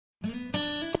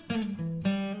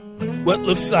What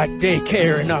looks like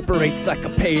daycare and operates like a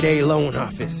payday loan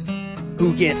office.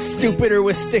 Who gets stupider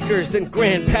with stickers than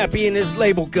Grandpappy and his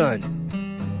label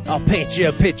gun? I'll paint you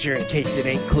a picture in case it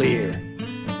ain't clear.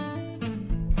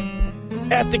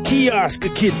 At the kiosk, a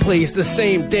kid plays the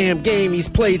same damn game he's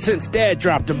played since Dad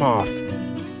dropped him off.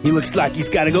 He looks like he's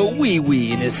gotta go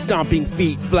wee-wee, and his stomping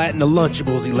feet flatten the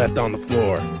Lunchables he left on the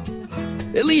floor.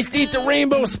 At least eat the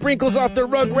rainbow sprinkles off the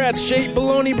Rugrats-shaped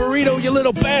bologna burrito, you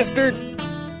little bastard!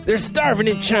 They're starving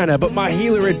in China, but my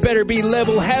healer had better be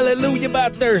level hallelujah by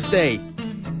Thursday.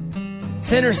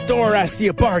 Center store, I see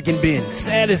a bargain bin,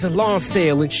 sad as a lawn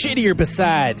sale and shittier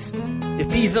besides. If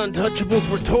these untouchables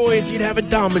were toys, you'd have a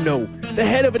domino, the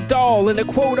head of a doll, and a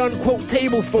quote-unquote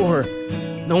table for her.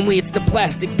 And only it's the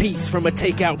plastic piece from a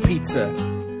takeout pizza.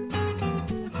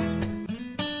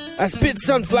 I spit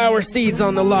sunflower seeds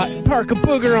on the lot and park a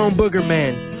booger on Booger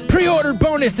Man. Pre-order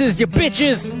bonuses, you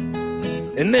bitches!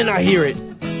 And then I hear it.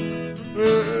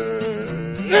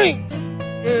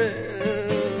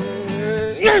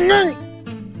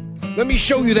 Let me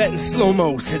show you that in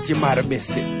slow-mo since you might have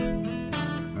missed it.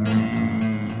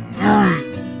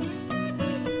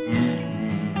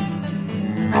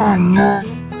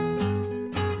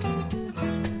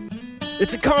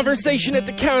 It's a conversation at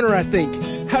the counter, I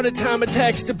think. How to time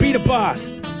attacks to beat a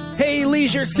boss. Hey,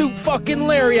 Leisure Suit fucking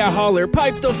Larry, I holler.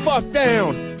 Pipe the fuck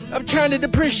down. I'm trying to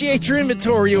depreciate your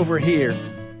inventory over here.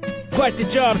 Quite the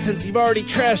job since you've already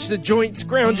trashed the joint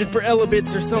scrounging for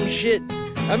elebits or some shit.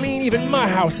 I mean, even my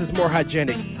house is more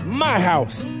hygienic. My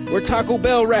house, where Taco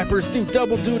Bell wrappers do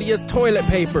double duty as toilet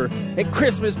paper, and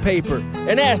Christmas paper,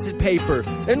 and acid paper,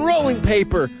 and rolling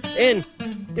paper, and...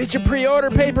 Did you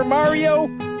pre-order Paper Mario?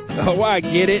 Oh, I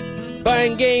get it.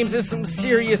 Buying games is some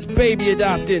serious baby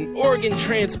adopting, organ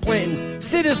transplanting,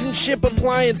 citizenship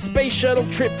applying, space shuttle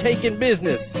trip taking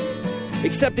business.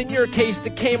 Except in your case,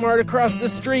 the Kmart across the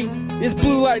street is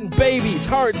blue lighting babies,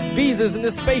 hearts, visas, and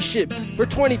a spaceship for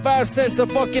 25 cents a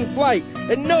fucking flight.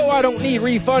 And no, I don't need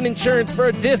refund insurance for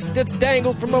a disc that's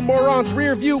dangled from a moron's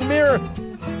rear view mirror.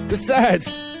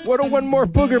 Besides, what'll one more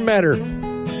booger matter?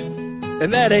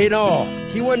 And that ain't all.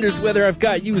 He wonders whether I've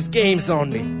got used games on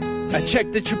me. I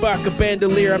check the Chewbacca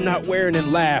bandolier I'm not wearing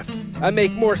and laugh. I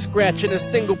make more scratch in a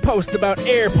single post about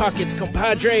air pockets,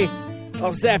 compadre.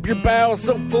 I'll zap your bowels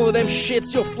so full of them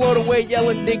shits you'll float away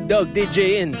yelling, Dig Dug, did you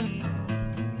in?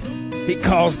 He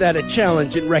calls that a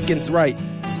challenge and reckons right.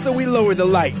 So we lower the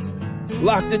lights,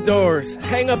 lock the doors,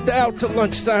 hang up the out to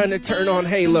lunch sign and turn on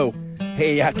Halo.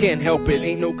 Hey, I can't help it.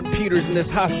 Ain't no computers in this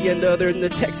hacienda other than the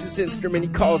Texas Instrument he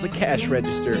calls a cash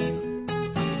register.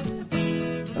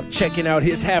 I'm checking out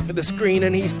his half of the screen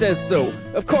and he says so.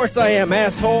 Of course I am,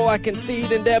 asshole. I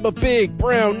concede and dab a big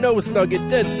brown nose nugget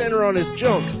dead center on his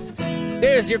junk.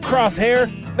 There's your crosshair.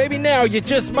 Maybe now you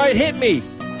just might hit me.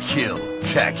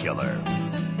 Kill-tacular.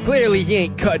 Clearly he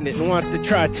ain't cutting it and wants to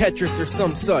try Tetris or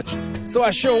some such. So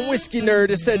I show him Whiskey Nerd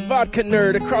and said Vodka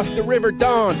Nerd across the River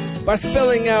Dawn by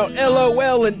spelling out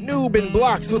LOL and noob in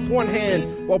blocks with one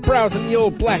hand while browsing the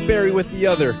old BlackBerry with the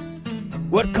other.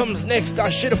 What comes next I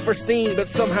should have foreseen but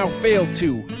somehow failed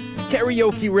to.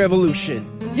 Karaoke revolution.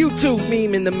 YouTube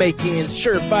meme in the making and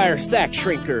surefire sack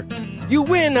shrinker. You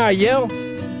win, I yell.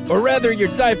 Or rather,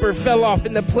 your diaper fell off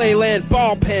in the Playland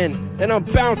ball pen, and I'm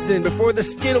bouncing before the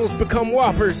Skittles become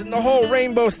Whoppers and the whole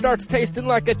rainbow starts tasting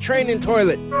like a training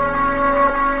toilet.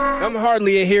 I'm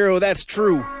hardly a hero, that's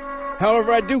true.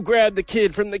 However, I do grab the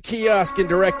kid from the kiosk and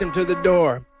direct him to the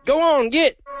door. Go on,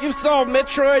 get! You've solved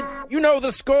Metroid. You know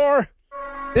the score.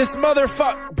 This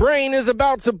motherfuck brain is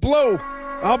about to blow.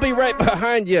 I'll be right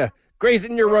behind you,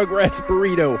 grazing your Rugrats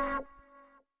burrito.